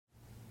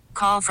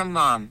Call from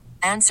mom.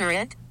 Answer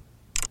it.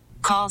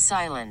 Call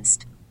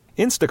silenced.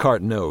 Instacart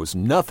knows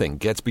nothing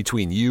gets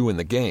between you and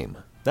the game.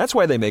 That's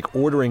why they make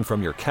ordering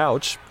from your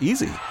couch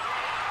easy.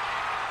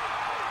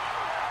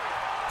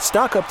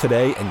 Stock up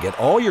today and get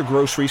all your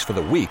groceries for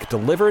the week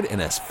delivered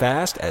in as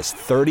fast as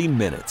 30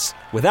 minutes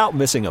without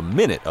missing a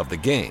minute of the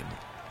game.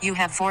 You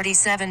have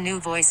 47 new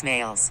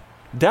voicemails.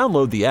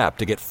 Download the app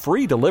to get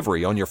free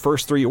delivery on your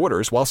first 3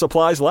 orders while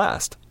supplies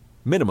last.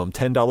 Minimum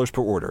 $10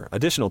 per order.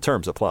 Additional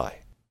terms apply.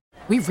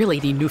 We really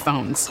need new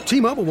phones.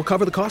 T-Mobile will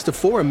cover the cost of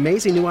 4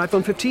 amazing new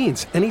iPhone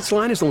 15s, and each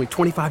line is only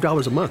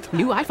 $25 a month.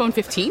 New iPhone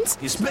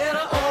 15s? It's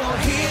better over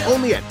here.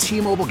 Only at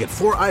T-Mobile, get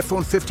 4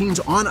 iPhone 15s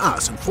on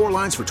us and 4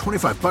 lines for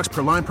 $25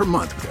 per line per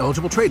month with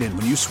eligible trade-in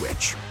when you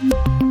switch.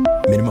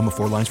 Minimum of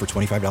 4 lines for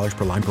 $25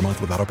 per line per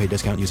month with autopay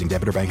discount using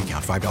debit or bank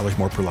account. $5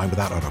 more per line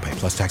without autopay,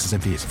 plus taxes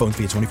and fees. Phone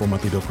fee at 24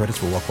 monthly bill credits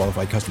for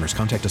well-qualified customers.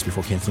 Contact us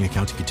before canceling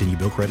account to continue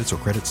bill credits or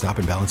credit stop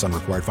and balance on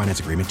required finance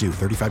agreement due.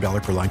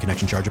 $35 per line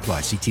connection charge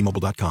applies. See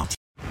T-Mobile.com.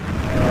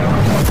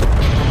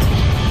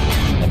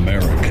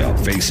 America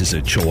faces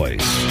a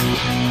choice.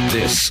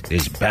 This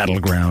is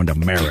Battleground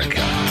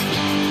America.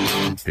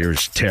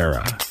 Here's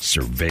Tara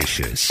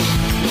Servatius.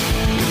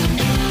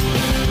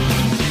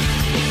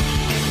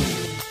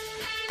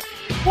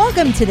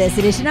 Welcome to this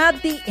edition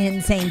of the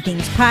Insane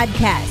Things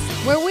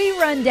Podcast, where we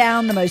run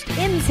down the most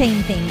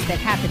insane things that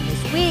happened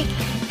this week.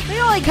 We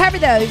only cover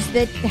those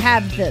that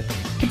have the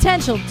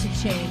potential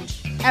to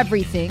change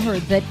everything or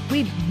that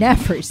we've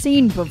never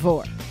seen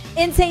before.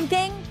 Insane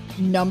thing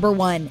number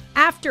 1.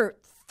 After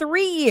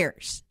 3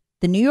 years,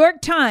 the New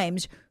York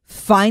Times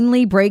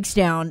finally breaks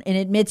down and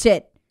admits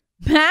it.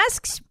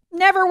 Masks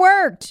never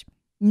worked.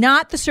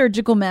 Not the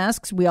surgical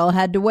masks we all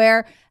had to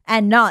wear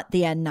and not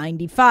the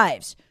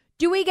N95s.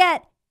 Do we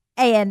get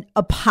an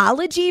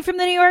apology from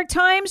the New York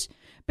Times?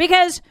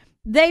 Because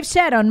they've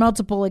said on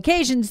multiple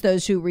occasions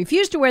those who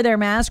refuse to wear their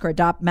mask or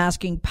adopt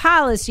masking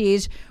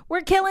policies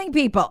were killing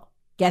people.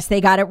 Guess they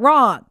got it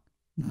wrong.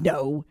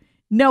 No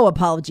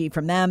apology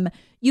from them.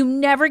 You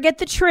never get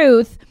the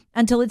truth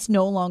until it's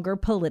no longer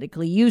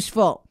politically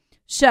useful.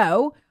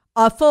 So,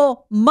 a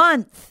full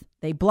month,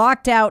 they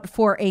blocked out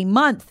for a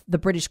month the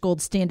British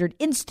Gold Standard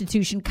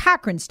Institution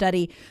Cochrane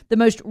study, the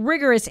most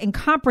rigorous and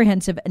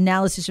comprehensive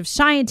analysis of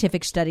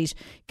scientific studies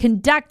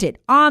conducted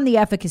on the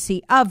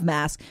efficacy of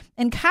masks.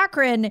 And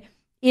Cochrane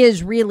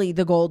is really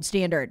the gold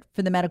standard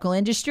for the medical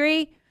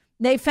industry.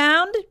 They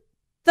found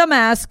the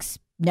masks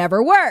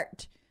never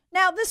worked.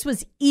 Now, this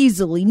was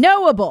easily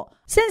knowable.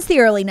 Since the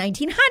early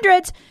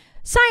 1900s,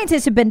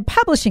 scientists have been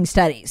publishing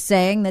studies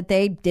saying that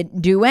they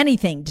didn't do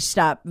anything to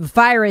stop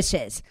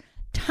viruses.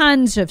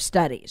 Tons of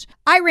studies.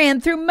 I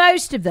ran through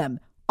most of them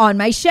on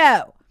my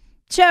show.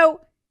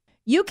 So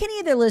you can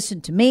either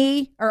listen to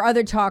me or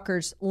other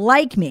talkers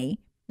like me.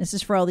 This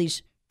is for all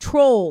these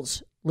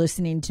trolls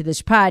listening to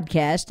this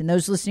podcast and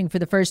those listening for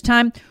the first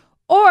time.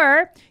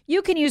 Or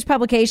you can use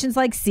publications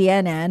like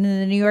CNN and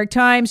the New York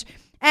Times,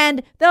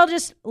 and they'll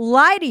just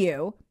lie to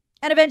you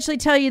and eventually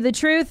tell you the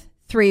truth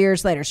 3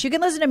 years later. So you can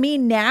listen to me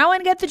now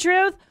and get the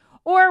truth,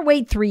 or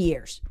wait 3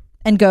 years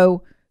and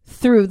go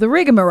through the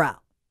rigmarole.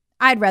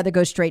 I'd rather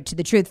go straight to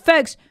the truth.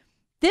 Folks,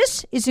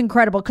 this is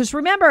incredible because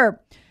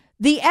remember,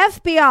 the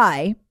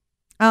FBI,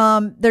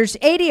 there's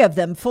 80 of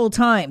them full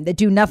time that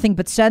do nothing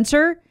but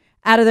censor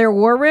out of their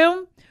war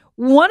room.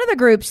 One of the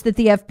groups that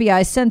the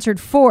FBI censored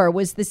for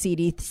was the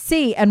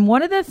CDC. And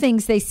one of the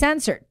things they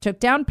censored, took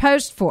down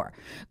posts for,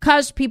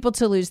 caused people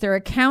to lose their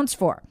accounts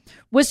for,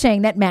 was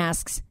saying that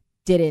masks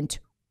didn't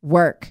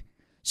work.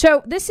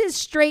 So this is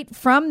straight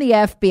from the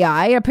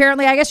FBI.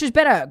 Apparently, I guess there's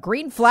been a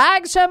green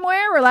flag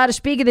somewhere. We're allowed to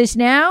speak of this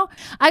now.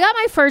 I got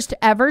my first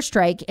ever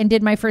strike and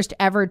did my first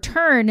ever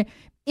turn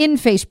in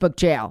Facebook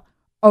jail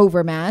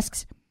over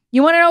masks.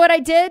 You want to know what I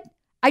did?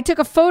 I took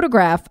a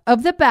photograph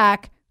of the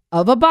back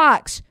of a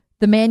box,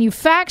 the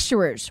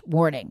manufacturer's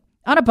warning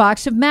on a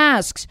box of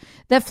masks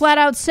that flat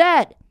out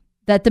said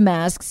that the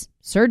masks,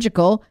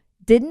 surgical,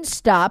 didn't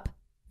stop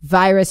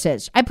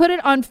viruses. I put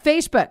it on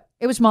Facebook.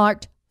 It was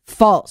marked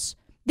false.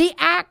 The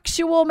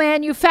actual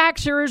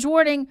manufacturer's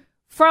warning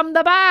from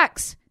the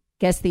box.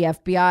 Guess the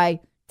FBI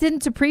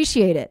didn't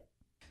appreciate it.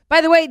 By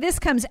the way, this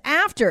comes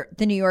after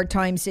the New York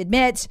Times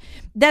admits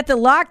that the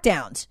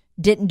lockdowns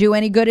didn't do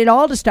any good at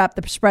all to stop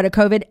the spread of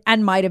COVID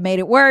and might have made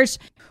it worse.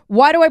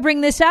 Why do I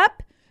bring this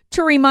up?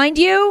 To remind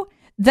you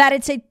that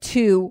it's a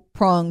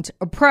two-pronged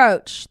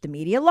approach. The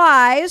media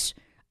lies,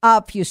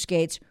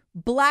 obfuscates,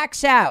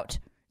 blacks out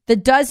the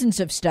dozens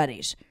of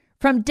studies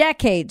from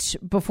decades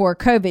before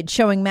COVID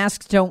showing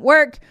masks don't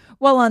work,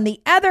 while on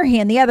the other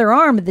hand, the other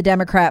arm of the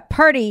Democrat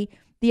Party,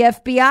 the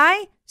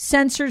FBI,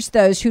 censors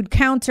those who'd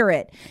counter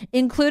it,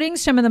 including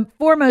some of the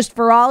foremost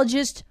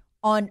virologists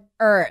on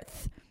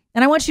Earth.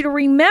 And I want you to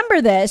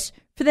remember this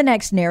for the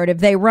next narrative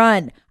they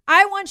run.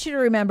 I want you to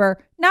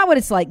remember not what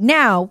it's like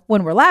now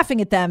when we're laughing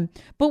at them,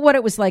 but what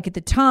it was like at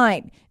the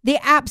time. The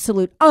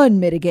absolute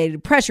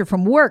unmitigated pressure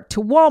from work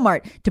to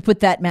Walmart to put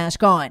that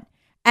mask on,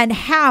 and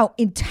how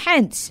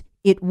intense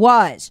it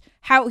was,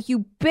 how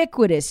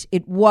ubiquitous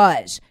it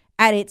was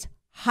at its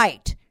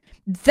height.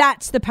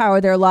 That's the power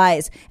of their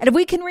lies. And if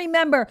we can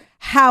remember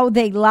how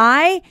they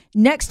lie,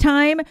 next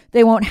time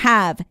they won't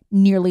have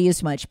nearly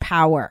as much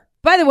power.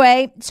 By the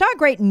way, saw a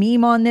great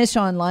meme on this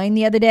online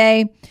the other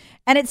day,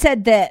 and it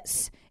said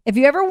this: if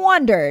you ever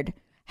wondered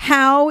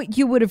how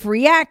you would have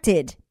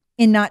reacted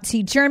in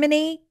Nazi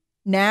Germany,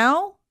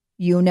 now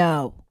you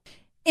know.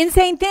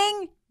 Insane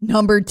thing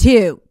number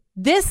 2,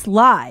 this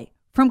lie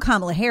from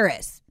Kamala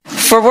Harris.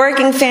 For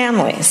working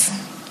families,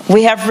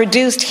 we have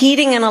reduced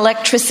heating and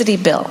electricity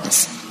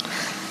bills,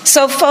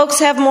 so folks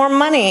have more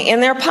money in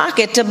their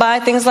pocket to buy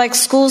things like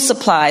school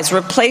supplies,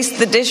 replace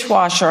the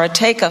dishwasher, or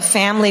take a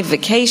family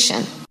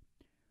vacation.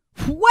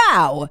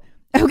 Wow.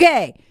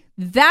 Okay,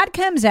 that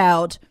comes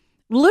out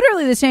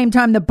literally the same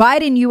time the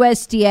Biden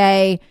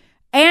USDA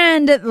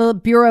and the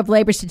Bureau of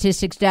Labor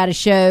Statistics data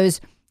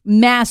shows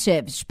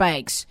massive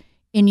spikes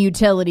in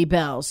utility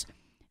bills.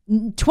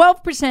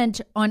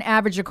 12% on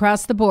average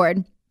across the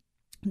board,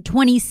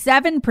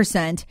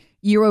 27%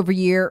 year over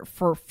year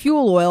for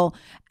fuel oil,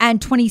 and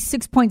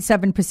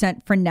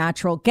 26.7% for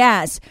natural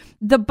gas.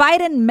 The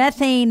Biden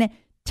methane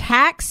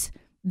tax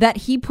that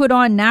he put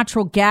on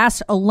natural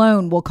gas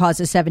alone will cause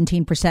a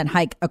 17%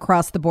 hike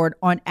across the board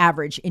on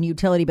average in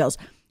utility bills.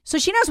 So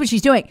she knows what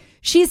she's doing.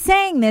 She's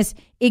saying this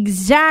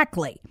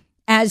exactly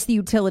as the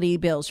utility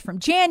bills from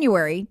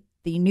January.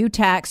 The new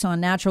tax on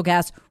natural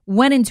gas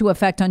went into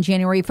effect on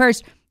January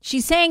 1st.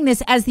 She's saying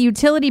this as the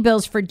utility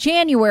bills for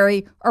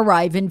January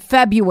arrive in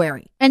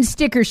February. And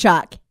sticker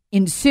shock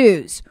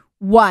ensues.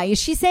 Why is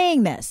she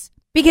saying this?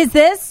 Because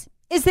this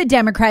is the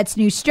Democrats'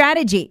 new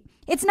strategy.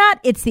 It's not,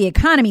 it's the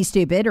economy,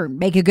 stupid, or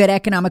make a good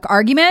economic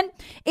argument.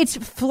 It's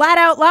flat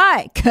out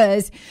lie,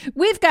 because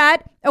we've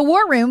got a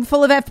war room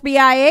full of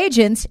FBI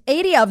agents,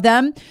 80 of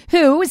them,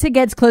 who, as it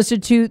gets closer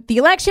to the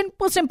election,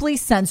 will simply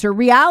censor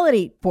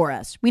reality for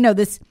us. We know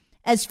this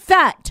as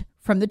fact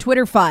from the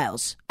Twitter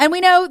files. And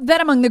we know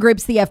that among the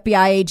groups the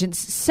FBI agents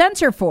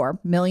censor for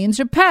millions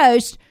of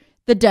posts,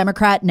 the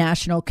Democrat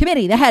National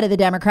Committee, the head of the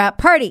Democrat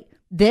Party.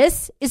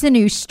 This is a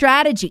new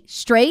strategy,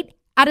 straight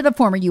out of the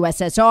former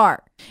USSR.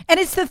 And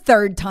it's the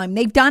third time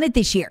they've done it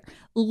this year.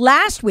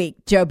 Last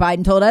week, Joe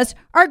Biden told us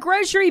our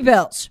grocery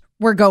bills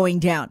were going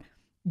down,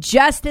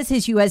 just as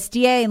his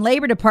USDA and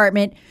Labor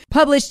Department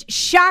published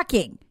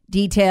shocking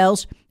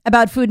details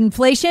about food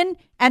inflation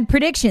and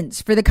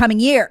predictions for the coming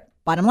year.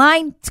 Bottom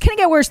line, it's going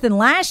to get worse than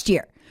last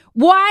year.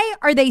 Why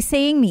are they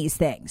saying these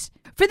things?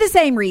 For the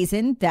same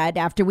reason that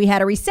after we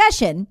had a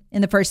recession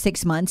in the first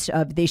 6 months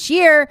of this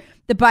year,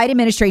 the Biden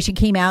administration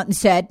came out and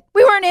said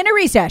we weren't in a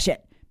recession.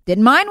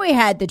 Didn't mind we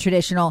had the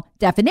traditional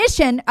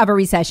definition of a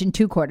recession,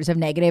 2 quarters of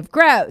negative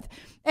growth.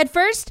 At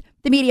first,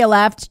 the media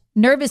laughed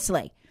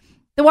nervously.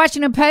 The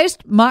Washington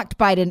Post mocked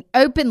Biden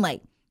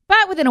openly.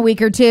 But within a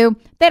week or two,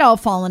 they'd all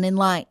fallen in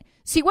line.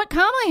 See, what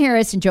Kamala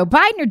Harris and Joe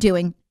Biden are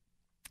doing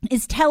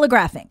is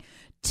telegraphing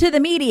to the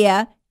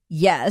media,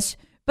 yes,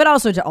 but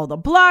also to all the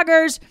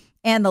bloggers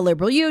and the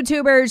liberal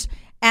YouTubers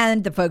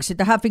and the folks at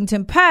the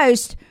Huffington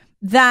Post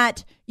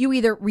that you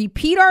either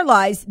repeat our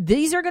lies,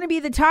 these are going to be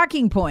the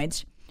talking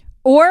points,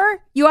 or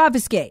you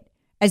obfuscate,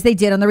 as they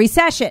did on the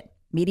recession.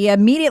 Media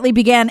immediately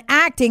began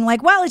acting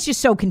like, well, it's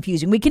just so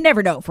confusing. We can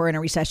never know if we're in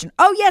a recession.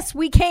 Oh, yes,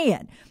 we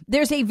can.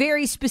 There's a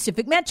very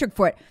specific metric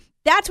for it.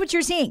 That's what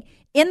you're seeing.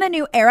 In the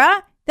new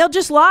era, they'll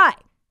just lie.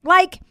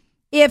 Like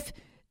if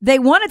they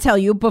want to tell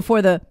you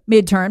before the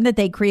midterm that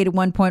they created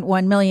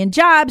 1.1 million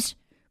jobs,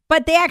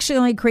 but they actually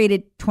only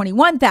created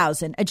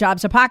 21,000, a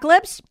jobs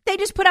apocalypse, they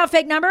just put out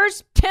fake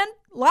numbers, 10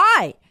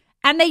 lie.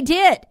 And they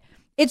did.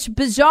 It's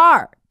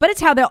bizarre, but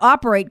it's how they'll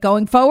operate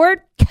going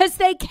forward because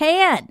they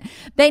can.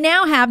 They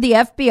now have the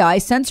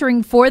FBI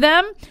censoring for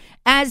them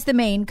as the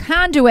main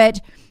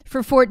conduit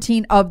for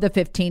 14 of the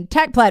 15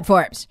 tech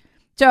platforms.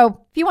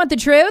 So if you want the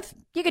truth,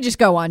 you could just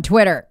go on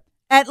Twitter.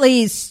 At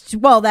least,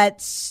 well,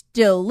 that's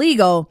still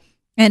legal.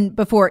 And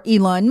before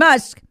Elon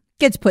Musk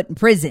gets put in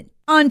prison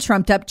on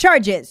trumped up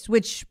charges,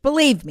 which,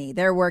 believe me,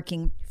 they're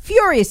working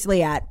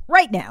furiously at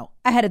right now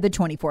ahead of the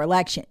 2024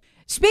 election.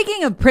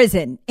 Speaking of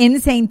prison,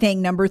 insane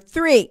thing number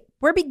 3,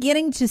 we're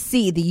beginning to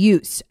see the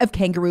use of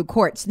kangaroo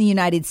courts in the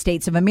United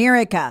States of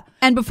America.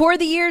 And before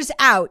the year's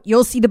out,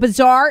 you'll see the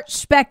bizarre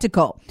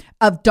spectacle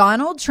of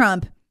Donald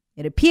Trump,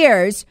 it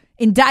appears,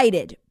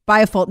 indicted by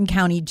a Fulton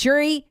County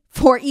jury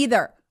for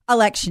either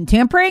election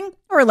tampering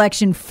or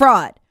election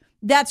fraud.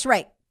 That's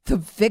right. The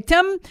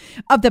victim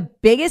of the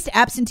biggest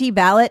absentee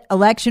ballot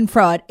election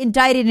fraud,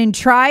 indicted and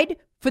tried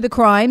for the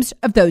crimes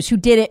of those who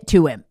did it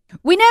to him.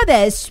 We know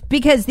this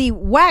because the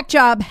whack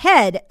job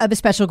head of a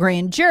special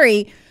grand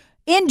jury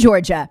in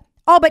Georgia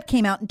all but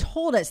came out and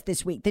told us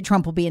this week that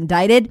Trump will be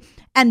indicted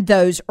and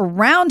those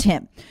around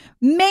him,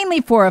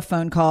 mainly for a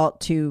phone call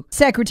to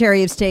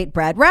Secretary of State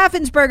Brad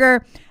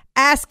Raffensperger,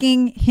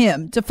 asking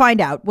him to find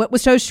out what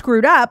was so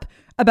screwed up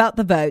about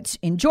the votes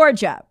in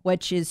Georgia,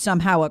 which is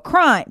somehow a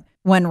crime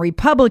when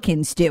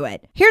Republicans do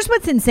it. Here's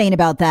what's insane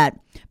about that.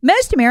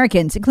 Most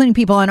Americans, including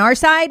people on our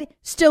side,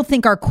 still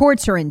think our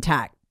courts are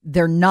intact.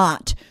 They're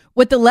not.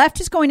 What the left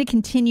is going to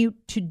continue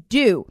to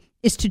do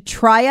is to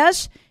try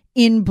us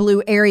in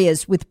blue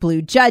areas with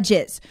blue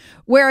judges,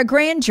 where a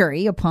grand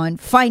jury, upon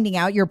finding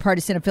out your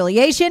partisan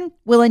affiliation,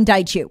 will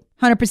indict you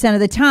 100% of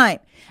the time.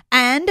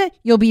 And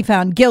you'll be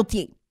found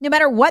guilty, no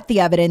matter what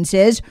the evidence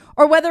is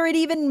or whether it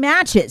even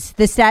matches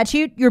the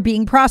statute you're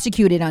being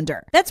prosecuted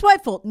under. That's why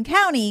Fulton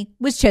County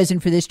was chosen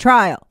for this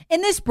trial.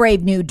 In this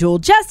brave new dual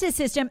justice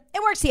system,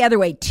 it works the other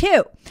way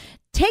too.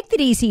 Take the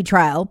D.C.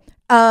 trial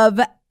of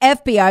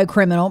FBI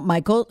criminal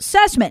Michael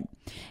Sussman.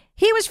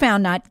 He was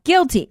found not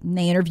guilty. And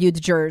they interviewed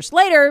the jurors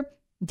later.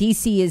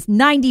 D.C. is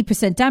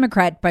 90%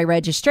 Democrat by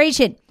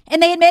registration.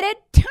 And they admitted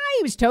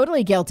he was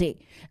totally guilty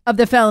of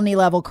the felony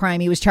level crime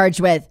he was charged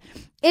with.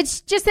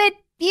 It's just that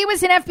he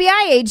was an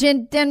FBI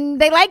agent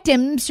and they liked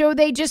him, so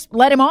they just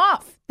let him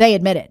off, they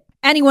admitted.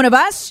 Any one of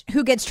us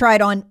who gets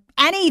tried on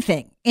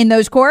anything in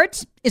those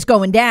courts is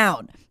going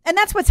down. And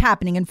that's what's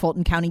happening in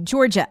Fulton County,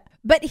 Georgia.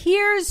 But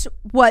here's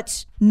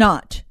what's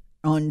not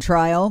on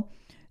trial: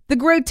 the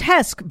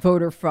grotesque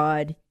voter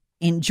fraud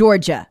in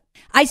Georgia.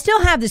 I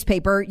still have this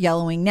paper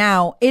yellowing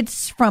now.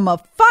 It's from a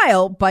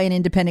file by an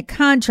independent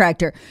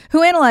contractor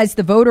who analyzed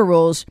the voter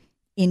rolls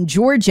in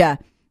Georgia.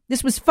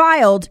 This was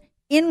filed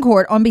in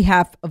court on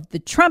behalf of the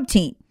Trump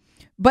team,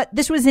 but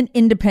this was an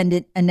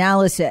independent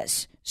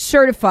analysis,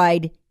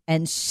 certified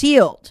and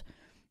sealed.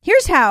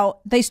 Here's how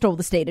they stole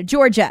the state of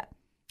Georgia.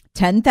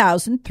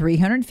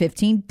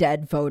 10,315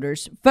 dead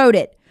voters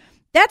voted.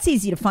 That's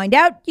easy to find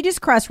out. You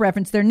just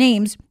cross-reference their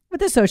names with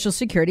the Social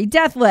Security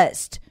death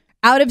list.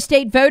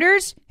 Out-of-state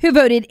voters who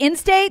voted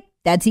in-state,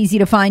 that's easy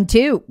to find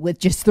too, with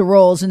just the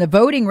rolls and the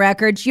voting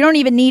records. You don't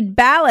even need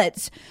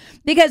ballots,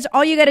 because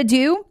all you got to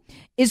do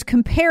is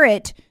compare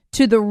it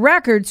to the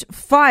records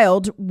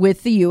filed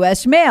with the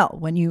U.S. mail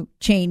when you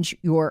change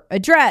your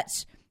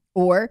address.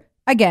 Or,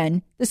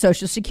 again, the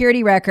Social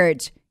Security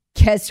records.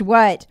 Guess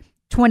what?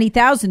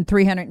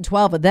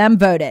 20,312 of them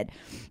voted.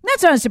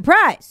 That's not a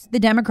surprise. The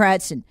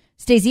Democrats and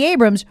Stacey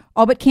Abrams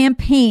all but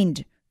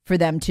campaigned for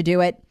them to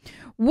do it.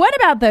 What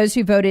about those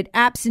who voted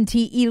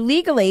absentee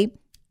illegally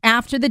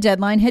after the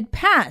deadline had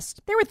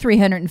passed? There were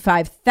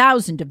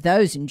 305,000 of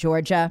those in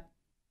Georgia.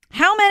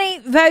 How many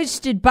votes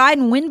did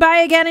Biden win by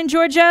again in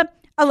Georgia?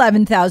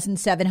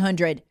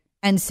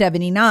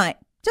 11,779.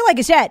 So like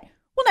I said,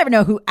 we'll never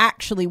know who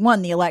actually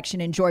won the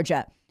election in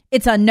Georgia.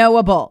 It's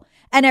unknowable.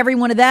 And every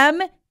one of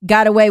them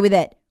got away with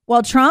it.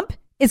 While Trump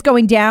is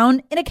going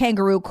down in a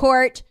kangaroo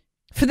court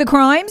for the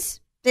crimes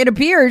it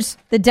appears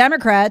the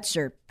Democrats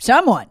or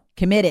someone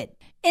committed.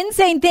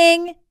 Insane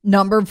thing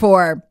number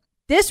 4.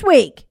 This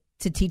week,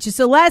 to teach us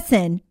a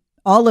lesson,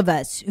 all of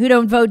us who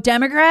don't vote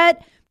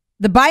Democrat,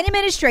 the Biden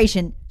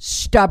administration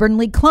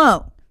stubbornly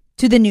clung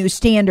to the new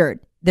standard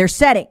they're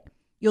setting.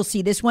 You'll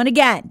see this one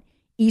again.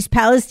 East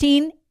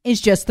Palestine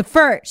is just the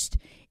first.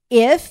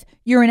 If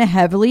you're in a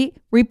heavily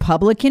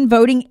Republican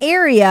voting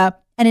area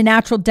and a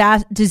natural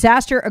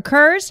disaster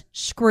occurs,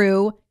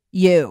 screw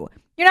you.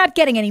 You're not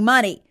getting any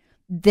money.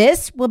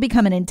 This will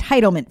become an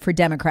entitlement for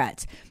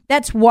Democrats.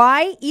 That's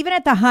why, even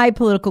at the high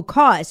political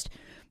cost,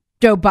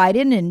 Joe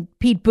Biden and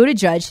Pete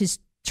Buttigieg, his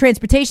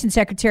transportation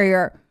secretary,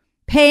 are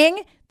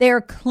paying. They're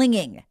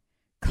clinging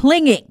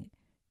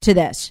to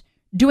this,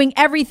 doing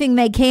everything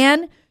they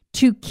can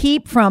to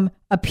keep from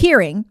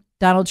appearing.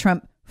 Donald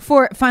Trump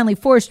finally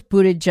forced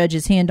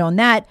Buttigieg's hand on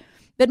that.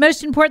 But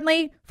most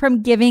importantly,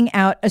 from giving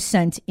out a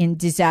cent in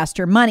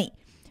disaster money.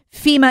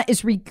 FEMA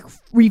is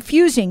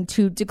refusing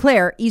to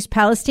declare East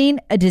Palestine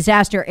a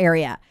disaster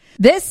area.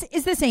 This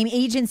is the same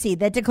agency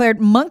that declared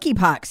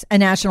monkeypox a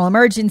national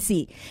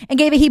emergency and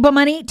gave a heap of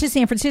money to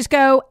San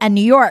Francisco and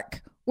New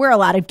York, where a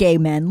lot of gay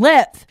men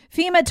live.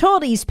 FEMA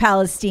told East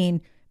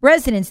Palestine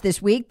residents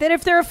this week that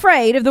if they're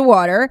afraid of the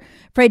water,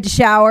 afraid to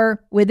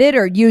shower with it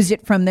or use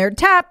it from their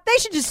tap, they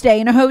should just stay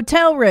in a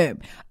hotel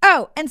room.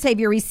 Oh, and save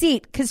your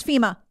receipt because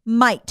FEMA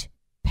might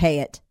pay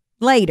it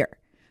later.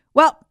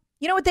 Well,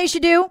 you know what they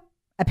should do?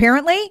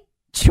 Apparently,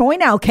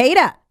 join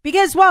Al-Qaeda.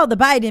 Because while the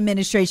Biden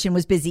administration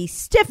was busy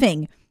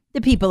stiffing the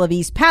people of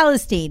East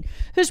Palestine,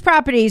 whose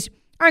properties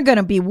aren't going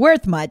to be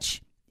worth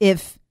much,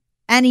 if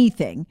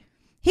anything,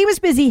 he was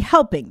busy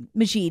helping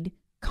Majid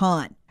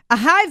Khan, a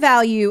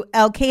high-value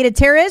Al-Qaeda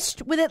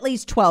terrorist with at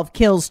least 12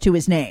 kills to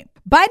his name.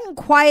 Biden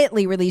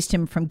quietly released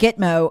him from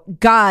Gitmo,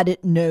 God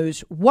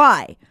knows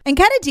why, and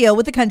cut a deal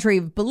with the country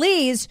of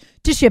Belize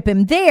to ship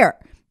him there.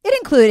 It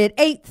included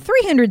a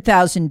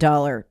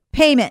 $300,000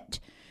 payment.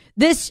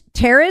 This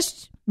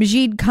terrorist,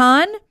 Majid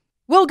Khan,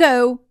 will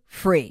go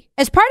free.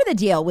 As part of the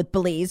deal with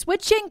Belize,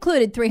 which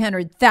included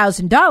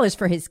 $300,000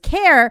 for his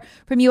care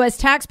from U.S.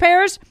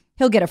 taxpayers,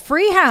 he'll get a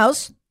free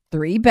house,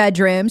 3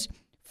 bedrooms,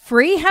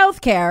 free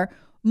health care,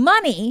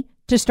 money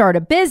to start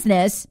a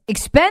business,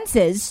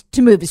 expenses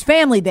to move his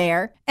family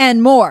there,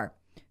 and more.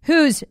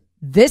 Who's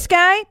this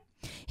guy?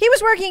 He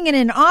was working in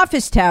an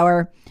office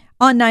tower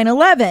on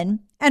 9/11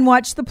 and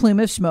watched the plume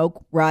of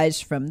smoke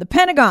rise from the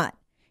Pentagon.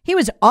 He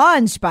was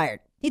awe-inspired.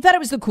 He thought it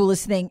was the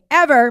coolest thing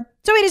ever,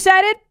 so he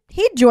decided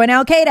he'd join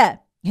Al-Qaeda.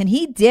 And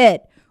he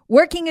did,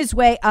 working his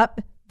way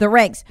up the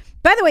ranks.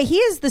 By the way, he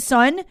is the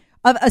son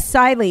of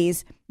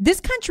asylees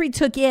this country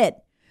took in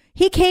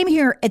He came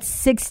here at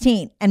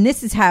 16, and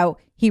this is how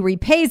he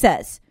repays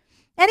us.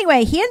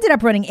 Anyway, he ended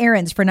up running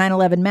errands for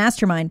 9/11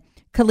 mastermind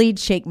Khalid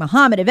Sheikh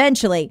Mohammed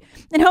eventually,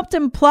 and helped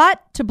him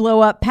plot to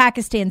blow up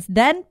Pakistan's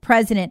then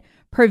president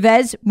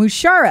Pervez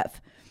Musharraf.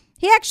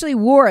 He actually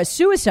wore a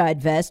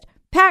suicide vest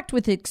packed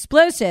with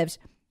explosives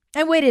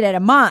and waited at a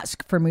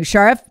mosque for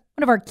Musharraf,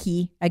 one of our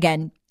key,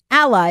 again,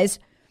 allies.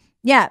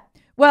 Yeah,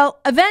 well,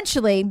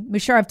 eventually,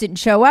 Musharraf didn't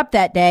show up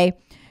that day.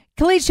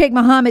 Khalid Sheikh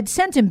Mohammed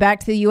sent him back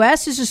to the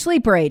U.S. as a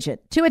sleeper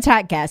agent to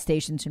attack gas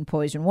stations and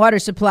poison water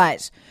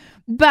supplies.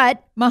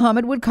 But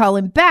Mohammed would call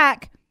him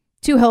back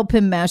to help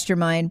him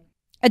mastermind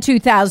a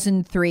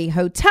 2003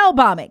 hotel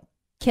bombing,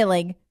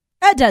 killing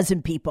a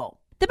dozen people.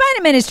 The Biden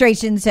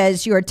administration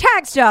says your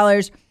tax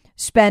dollars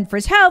spent for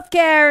his health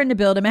care and to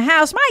build him a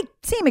house might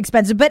seem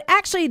expensive, but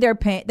actually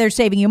they're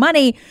saving you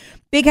money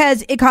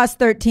because it costs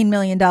 $13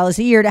 million a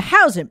year to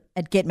house him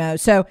at Gitmo.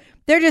 So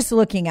they're just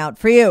looking out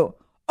for you.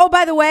 Oh,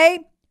 by the way,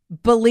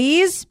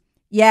 Belize,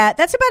 yeah,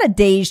 that's about a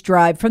day's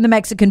drive from the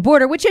Mexican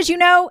border, which, as you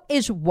know,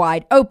 is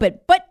wide open.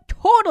 But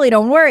totally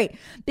don't worry,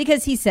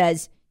 because he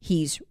says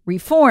he's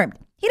reformed.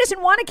 He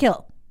doesn't want to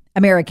kill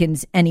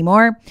Americans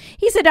anymore.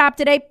 He's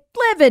adopted a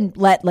live and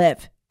let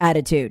live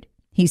attitude,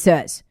 he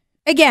says.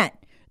 Again,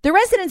 the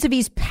residents of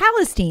East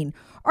Palestine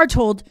are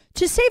told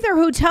to save their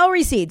hotel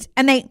receipts,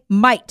 and they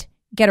might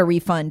get a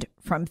refund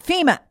from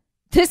FEMA.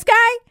 This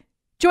guy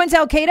joins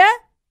Al-Qaeda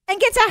and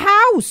gets a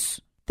house.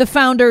 The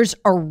founders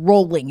are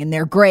rolling in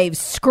their graves,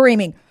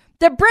 screaming,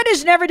 "The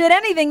British never did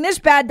anything this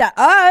bad to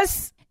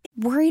us."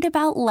 Worried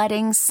about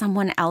letting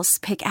someone else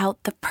pick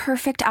out the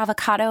perfect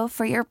avocado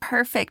for your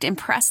perfect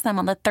impress them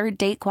on the third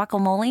date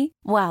guacamole?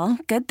 Well,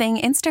 good thing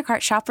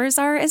Instacart shoppers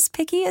are as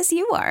picky as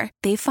you are.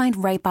 They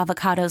find ripe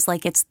avocados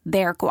like it's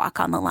their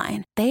guac on the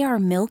line. They are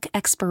milk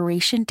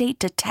expiration date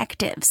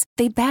detectives.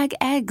 They bag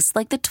eggs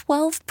like the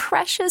 12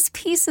 precious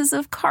pieces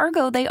of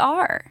cargo they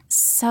are.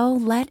 So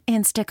let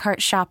Instacart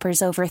shoppers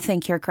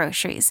overthink your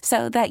groceries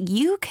so that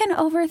you can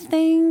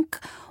overthink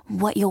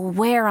what you'll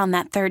wear on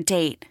that third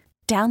date.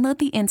 Download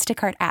the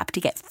Instacart app to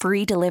get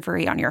free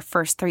delivery on your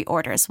first 3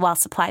 orders while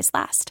supplies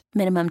last.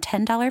 Minimum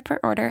 $10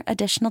 per order.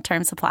 Additional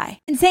terms apply.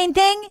 Insane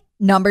thing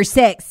number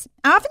 6.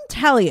 I often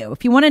tell you,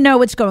 if you want to know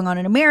what's going on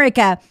in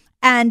America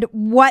and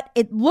what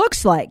it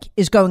looks like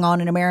is going on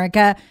in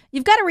America,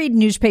 you've got to read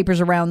newspapers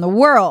around the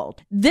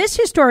world. This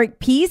historic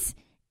piece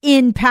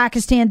in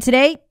Pakistan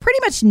today pretty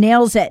much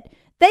nails it.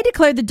 They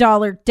declared the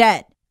dollar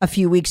dead a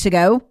few weeks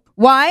ago.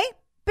 Why?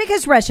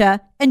 Because Russia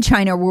and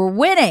China were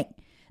winning.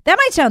 That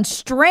might sound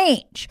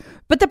strange,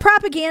 but the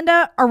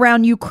propaganda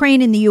around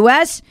Ukraine in the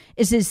U.S.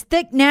 is as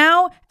thick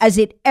now as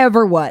it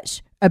ever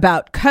was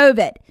about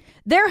COVID.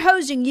 They're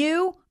hosing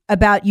you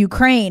about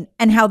Ukraine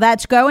and how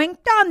that's going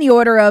on the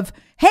order of,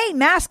 hey,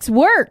 masks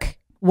work.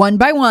 One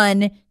by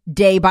one,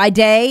 day by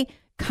day,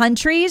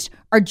 countries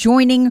are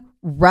joining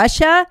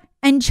Russia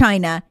and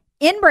China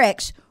in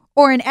BRICS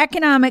or in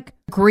economic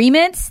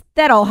agreements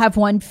that all have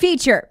one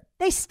feature.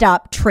 They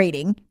stop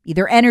trading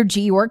either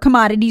energy or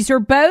commodities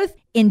or both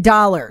in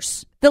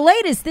dollars. The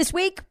latest this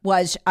week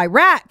was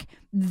Iraq.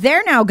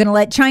 They're now going to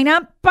let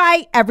China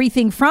buy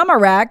everything from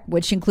Iraq,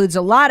 which includes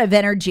a lot of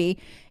energy,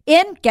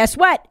 in, guess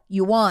what?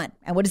 Yuan.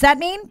 And what does that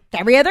mean?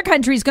 Every other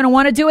country is going to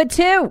want to do it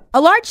too.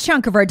 A large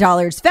chunk of our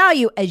dollar's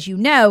value, as you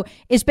know,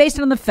 is based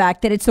on the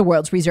fact that it's the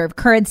world's reserve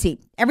currency.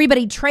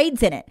 Everybody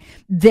trades in it.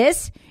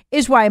 This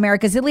is why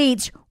America's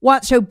elites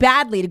want so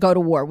badly to go to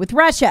war with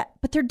Russia,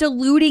 but they're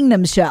deluding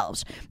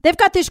themselves. They've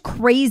got this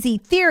crazy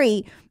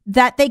theory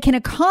that they can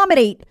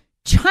accommodate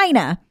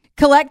China,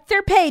 collect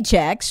their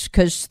paychecks,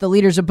 because the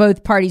leaders of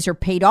both parties are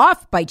paid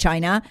off by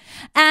China,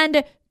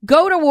 and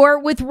go to war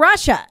with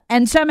Russia.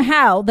 And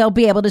somehow they'll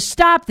be able to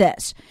stop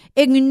this,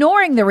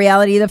 ignoring the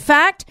reality of the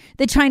fact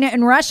that China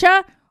and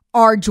Russia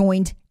are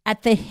joined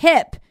at the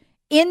hip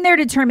in their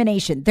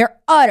determination, their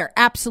utter,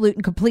 absolute,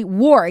 and complete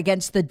war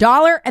against the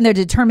dollar and their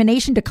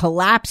determination to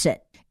collapse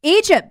it.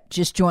 Egypt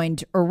just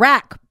joined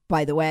Iraq,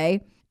 by the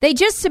way. They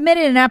just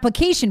submitted an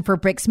application for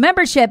BRICS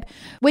membership,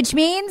 which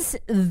means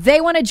they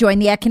want to join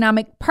the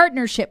economic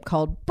partnership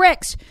called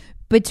BRICS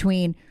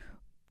between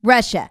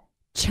Russia,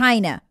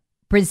 China,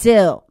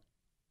 Brazil,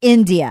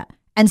 India,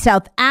 and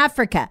South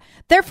Africa.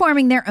 They're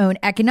forming their own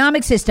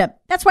economic system.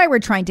 That's why we're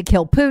trying to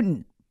kill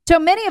Putin. So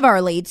many of our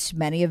elites,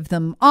 many of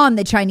them on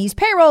the Chinese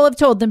payroll, have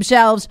told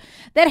themselves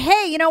that,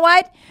 hey, you know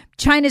what?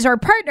 China's our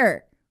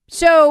partner.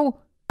 So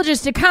we'll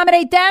just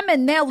accommodate them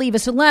and they'll leave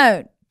us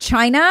alone.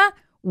 China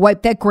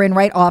wiped that grin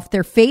right off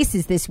their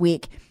faces this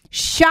week,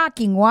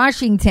 shocking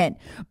Washington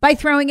by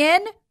throwing in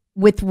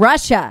with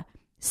Russia,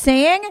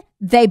 saying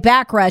they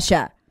back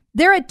Russia.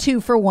 They're a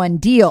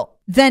 2-for-1 deal,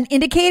 then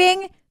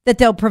indicating that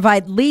they'll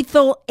provide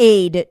lethal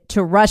aid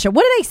to Russia.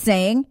 What are they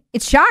saying?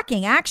 It's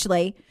shocking,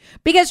 actually,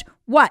 because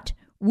what?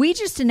 We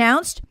just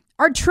announced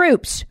our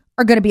troops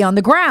are going to be on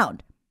the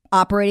ground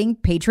operating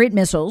Patriot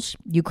missiles.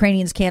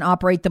 Ukrainians can't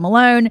operate them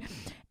alone.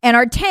 And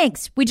our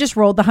tanks, we just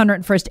rolled the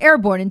 101st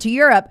Airborne into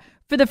Europe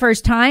for the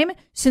first time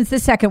since the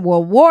Second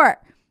World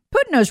War.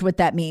 Putin knows what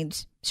that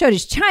means. So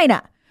does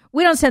China.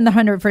 We don't send the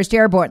 101st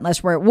Airborne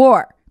unless we're at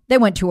war. They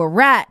went to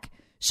Iraq.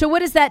 So what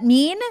does that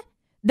mean?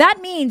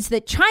 That means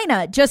that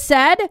China just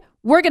said,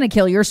 we're going to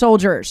kill your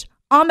soldiers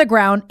on the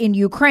ground in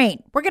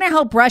Ukraine. We're going to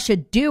help Russia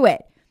do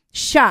it.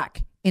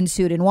 Shock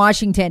ensued in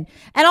Washington.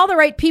 And all the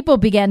right people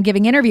began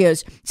giving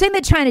interviews saying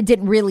that China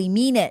didn't really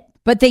mean it.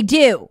 But they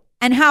do.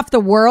 And half the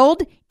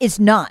world is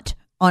not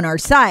on our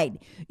side.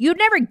 You'd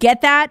never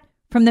get that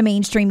from the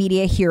mainstream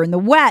media here in the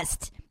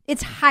West.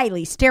 It's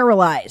highly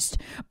sterilized.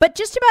 But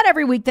just about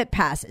every week that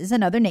passes,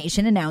 another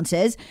nation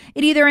announces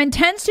it either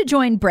intends to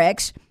join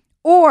BRICS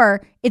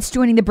or it's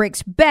joining the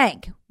BRICS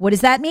Bank. What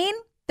does that mean?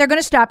 They're going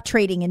to stop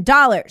trading in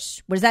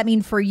dollars. What does that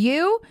mean for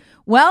you?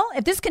 Well,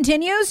 if this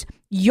continues,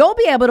 you'll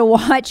be able to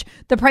watch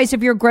the price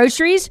of your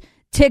groceries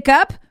tick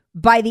up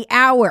by the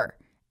hour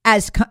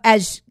as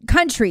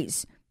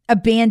countries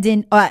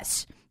abandon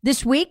us.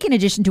 This week, in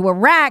addition to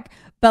Iraq,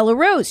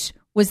 Belarus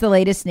was the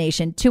latest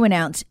nation to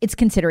announce it's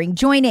considering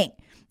joining.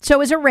 So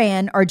is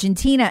Iran,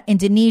 Argentina,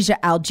 Indonesia,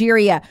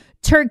 Algeria,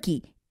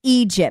 Turkey,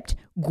 Egypt,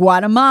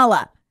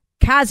 Guatemala,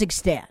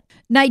 Kazakhstan,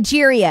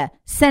 Nigeria,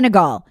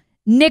 Senegal,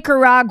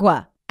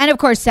 Nicaragua, and of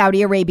course,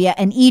 Saudi Arabia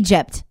and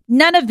Egypt.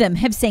 None of them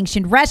have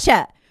sanctioned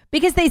Russia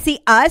because they see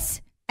us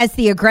as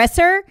the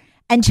aggressor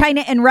and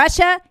China and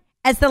Russia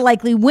as the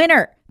likely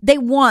winner. They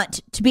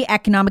want to be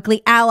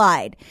economically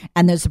allied.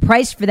 And there's a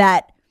price for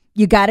that.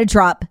 You got to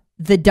drop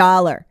the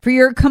dollar for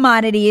your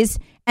commodities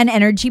and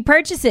energy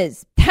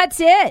purchases. That's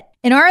it.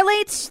 In our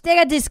elites, they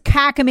got this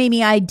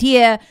cockamamie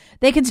idea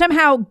they can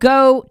somehow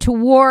go to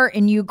war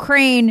in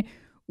Ukraine,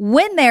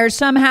 win there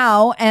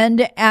somehow.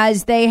 And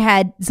as they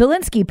had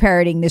Zelensky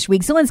parroting this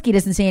week, Zelensky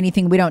doesn't say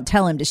anything we don't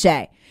tell him to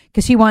say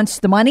because he wants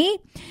the money.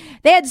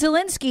 They had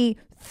Zelensky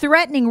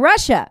threatening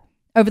Russia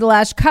over the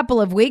last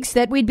couple of weeks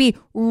that we'd be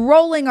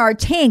rolling our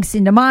tanks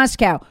into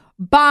Moscow,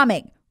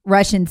 bombing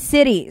Russian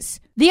cities.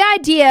 The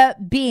idea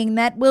being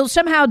that we'll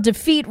somehow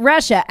defeat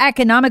Russia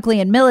economically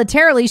and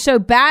militarily so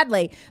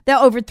badly they'll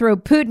overthrow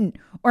Putin.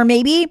 Or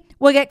maybe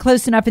we'll get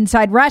close enough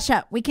inside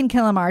Russia, we can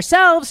kill him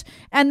ourselves,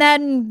 and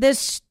then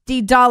this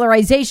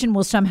de-dollarization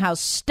will somehow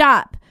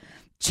stop.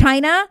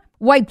 China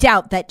wiped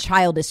out that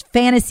childish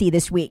fantasy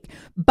this week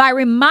by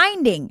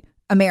reminding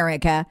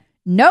America,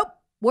 nope,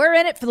 we're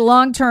in it for the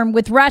long term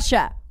with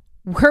Russia.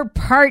 We're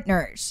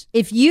partners.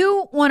 If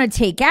you want to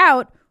take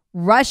out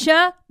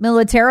Russia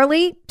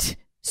militarily,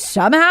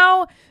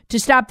 somehow to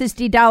stop this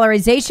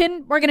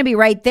de-dollarization, we're going to be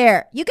right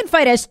there. You can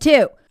fight us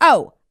too.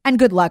 Oh, and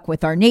good luck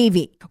with our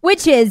Navy,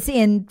 which is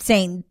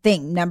insane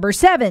thing number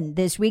 7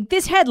 this week.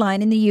 This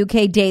headline in the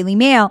UK Daily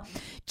Mail: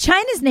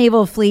 China's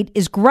naval fleet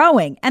is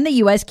growing and the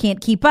U.S. can't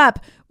keep up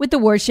with the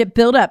warship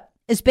buildup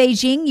as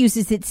Beijing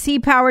uses its sea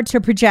power to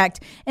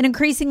project an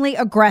increasingly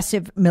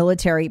aggressive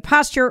military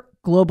posture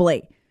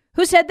globally.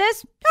 Who said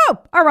this? Oh,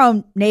 our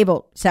own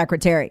naval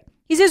secretary.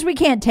 He says we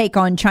can't take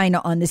on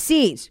China on the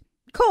seas.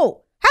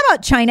 Cool. How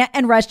about China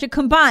and Russia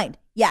combined?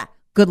 Yeah,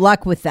 good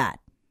luck with that.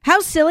 How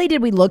silly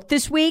did we look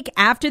this week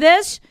after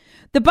this?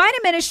 The Biden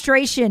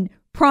administration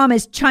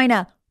promised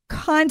China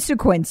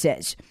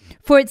consequences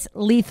for its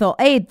lethal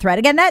aid threat.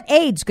 Again, that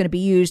aid's going to be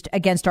used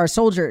against our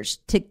soldiers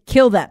to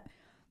kill them.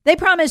 They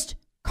promised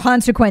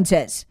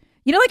consequences.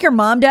 You know, like your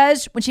mom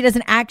does when she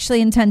doesn't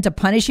actually intend to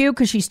punish you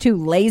because she's too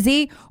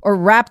lazy or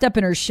wrapped up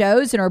in her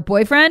shows and her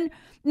boyfriend.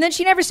 And then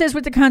she never says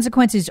what the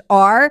consequences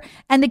are.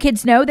 And the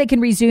kids know they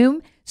can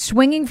resume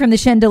swinging from the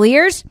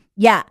chandeliers.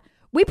 Yeah,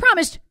 we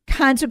promised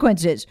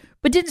consequences,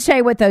 but didn't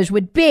say what those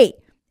would be.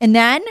 And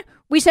then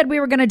we said we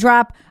were going to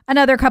drop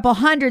another couple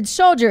hundred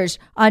soldiers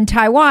on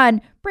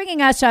Taiwan,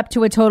 bringing us up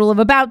to a total of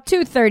about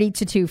 230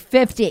 to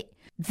 250.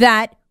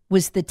 That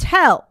was the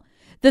tell.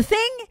 The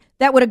thing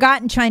that would have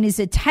gotten China's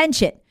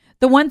attention,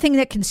 the one thing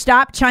that can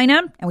stop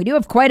China, and we do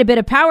have quite a bit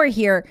of power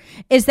here,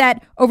 is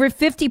that over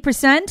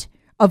 50%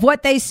 of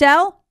what they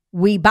sell,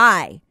 we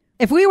buy.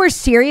 If we were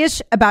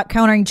serious about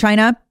countering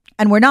China,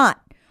 and we're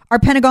not, our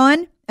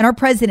Pentagon and our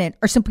president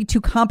are simply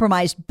too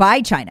compromised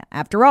by China.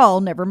 After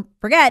all, never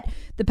forget,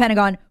 the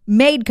Pentagon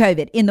made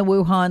COVID in the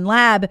Wuhan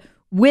lab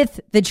with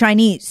the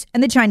Chinese,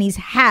 and the Chinese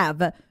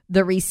have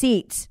the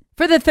receipts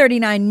for the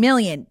 $39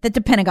 million that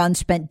the Pentagon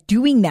spent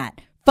doing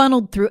that,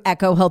 funneled through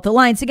Echo Health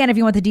Alliance. Again, if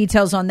you want the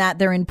details on that,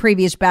 they're in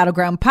previous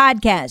Battleground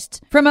podcasts.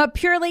 From a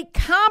purely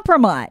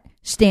compromise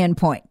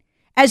standpoint,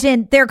 as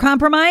in they're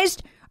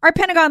compromised, our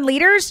Pentagon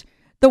leaders,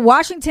 the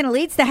Washington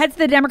elites, the heads of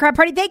the Democrat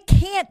Party, they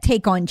can't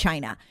take on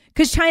China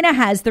because China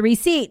has the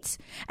receipts.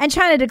 And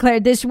China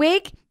declared this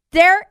week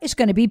there is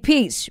going to be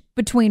peace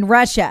between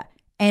Russia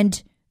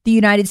and the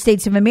United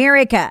States of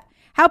America.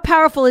 How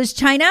powerful is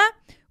China?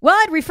 Well,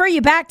 I'd refer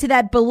you back to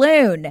that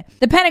balloon.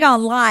 The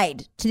Pentagon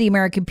lied to the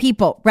American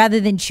people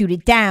rather than shoot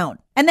it down.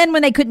 And then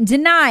when they couldn't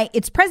deny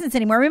its presence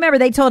anymore, remember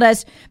they told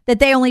us that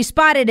they only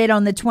spotted it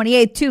on the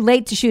 28th, too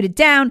late to shoot it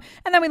down.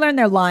 And then we learned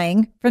they're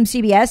lying from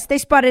CBS. They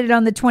spotted it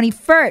on the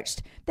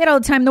 21st. They had all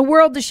the time in the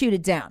world to shoot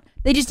it down.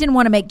 They just didn't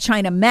want to make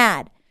China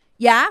mad.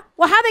 Yeah?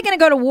 Well, how are they going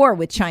to go to war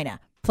with China?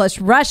 Plus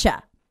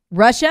Russia.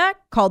 Russia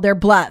called their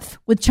bluff.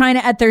 With China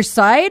at their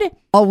side,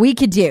 all we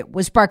could do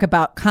was bark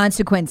about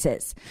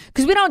consequences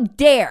because we don't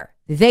dare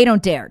they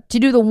don't dare to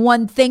do the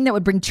one thing that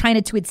would bring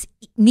China to its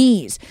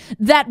knees,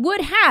 that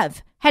would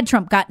have, had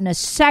Trump gotten a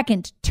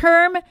second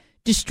term,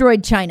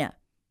 destroyed China.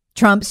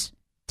 Trump's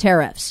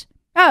tariffs.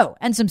 Oh,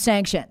 and some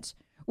sanctions.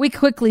 We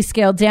quickly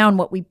scaled down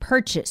what we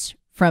purchase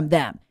from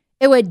them.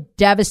 It would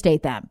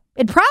devastate them.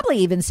 It'd probably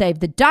even save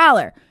the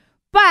dollar.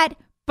 But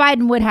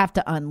Biden would have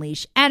to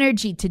unleash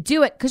energy to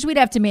do it because we'd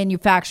have to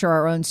manufacture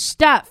our own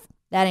stuff.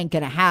 That ain't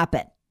going to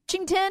happen.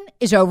 Washington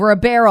is over a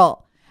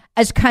barrel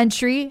as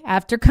country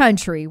after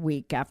country,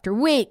 week after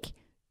week,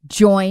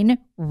 join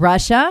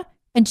Russia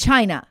and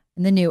China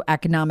in the new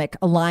economic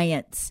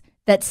alliance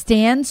that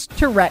stands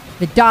to wreck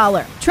the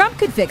dollar. Trump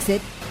could fix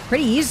it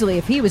pretty easily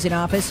if he was in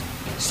office.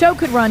 So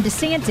could Ron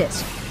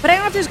DeSantis. But I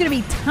don't know if there's going to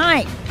be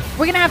time.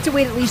 We're going to have to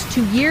wait at least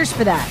 2 years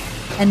for that.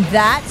 And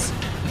that's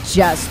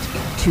just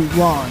too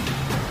long.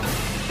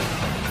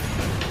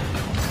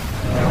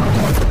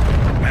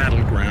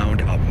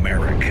 Battleground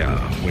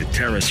America with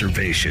Tara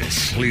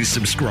Servatius. Please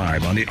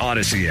subscribe on the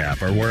Odyssey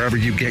app or wherever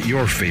you get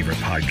your favorite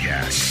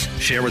podcasts.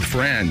 Share with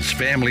friends,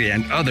 family,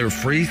 and other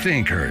free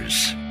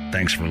thinkers.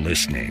 Thanks for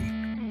listening.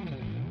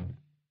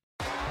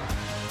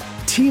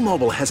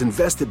 T-Mobile has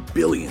invested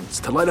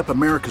billions to light up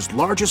America's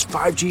largest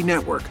 5G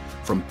network,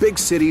 from big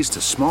cities to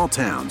small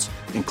towns,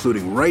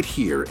 including right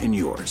here in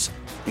yours.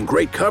 And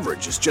great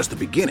coverage is just the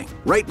beginning.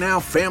 Right now,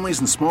 families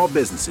and small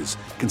businesses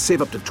can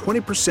save up to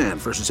 20%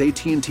 versus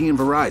AT&T and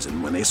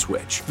Verizon when they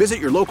switch. Visit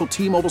your local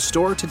T-Mobile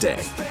store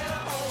today.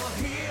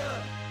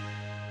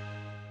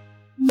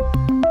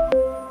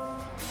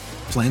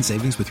 Plan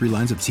savings with 3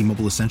 lines of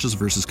T-Mobile Essentials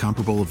versus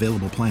comparable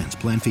available plans.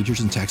 Plan features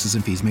and taxes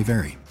and fees may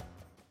vary.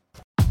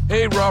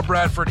 Hey, Rob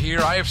Bradford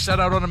here. I have set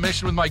out on a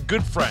mission with my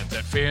good friends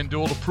at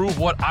FanDuel to prove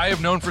what I have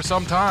known for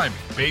some time.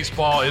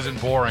 Baseball isn't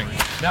boring.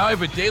 Now I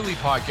have a daily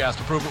podcast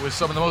to prove it with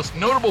some of the most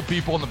notable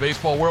people in the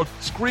baseball world,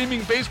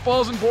 screaming baseball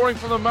isn't boring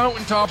from the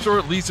mountaintops, or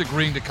at least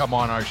agreeing to come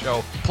on our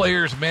show.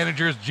 Players,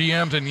 managers,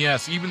 GMs, and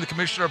yes, even the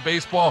commissioner of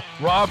baseball,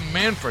 Rob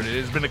Manfred.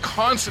 It has been a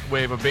constant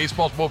wave of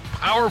baseball's most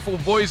powerful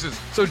voices.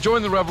 So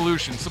join the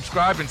revolution.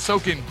 Subscribe and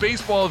soak in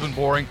Baseball Isn't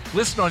Boring.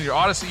 Listen on your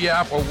Odyssey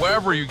app or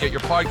wherever you get your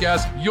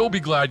podcasts. You'll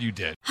be glad you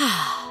did.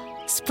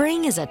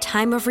 Spring is a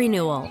time of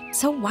renewal,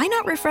 so why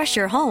not refresh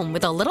your home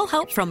with a little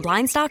help from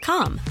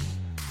Blinds.com?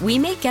 We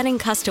make getting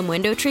custom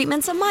window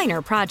treatments a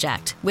minor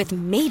project with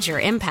major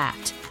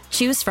impact.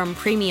 Choose from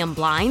premium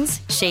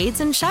blinds,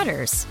 shades, and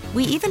shutters.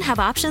 We even have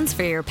options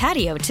for your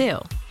patio, too.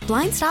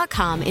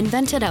 Blinds.com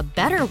invented a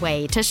better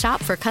way to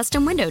shop for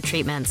custom window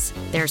treatments.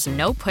 There's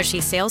no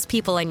pushy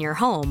salespeople in your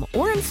home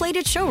or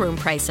inflated showroom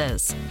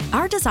prices.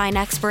 Our design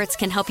experts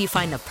can help you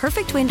find the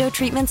perfect window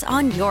treatments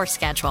on your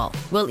schedule.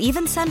 We'll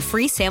even send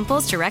free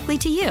samples directly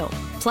to you.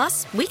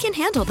 Plus, we can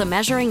handle the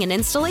measuring and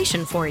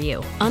installation for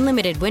you.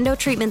 Unlimited window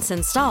treatments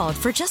installed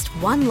for just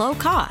one low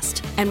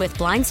cost. And with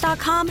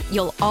Blinds.com,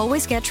 you'll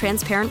always get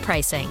transparent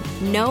pricing.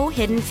 No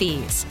hidden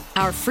fees.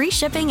 Our free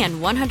shipping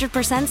and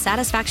 100%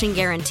 satisfaction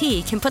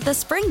guarantee can put the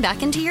spring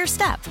back into your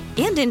step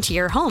and into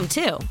your home,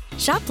 too.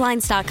 Shop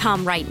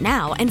Blinds.com right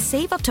now and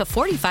save up to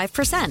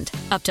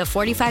 45%. Up to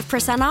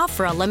 45% off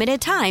for a limited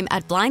time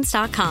at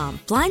Blinds.com.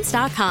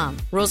 Blinds.com.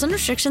 Rules and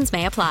restrictions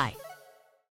may apply.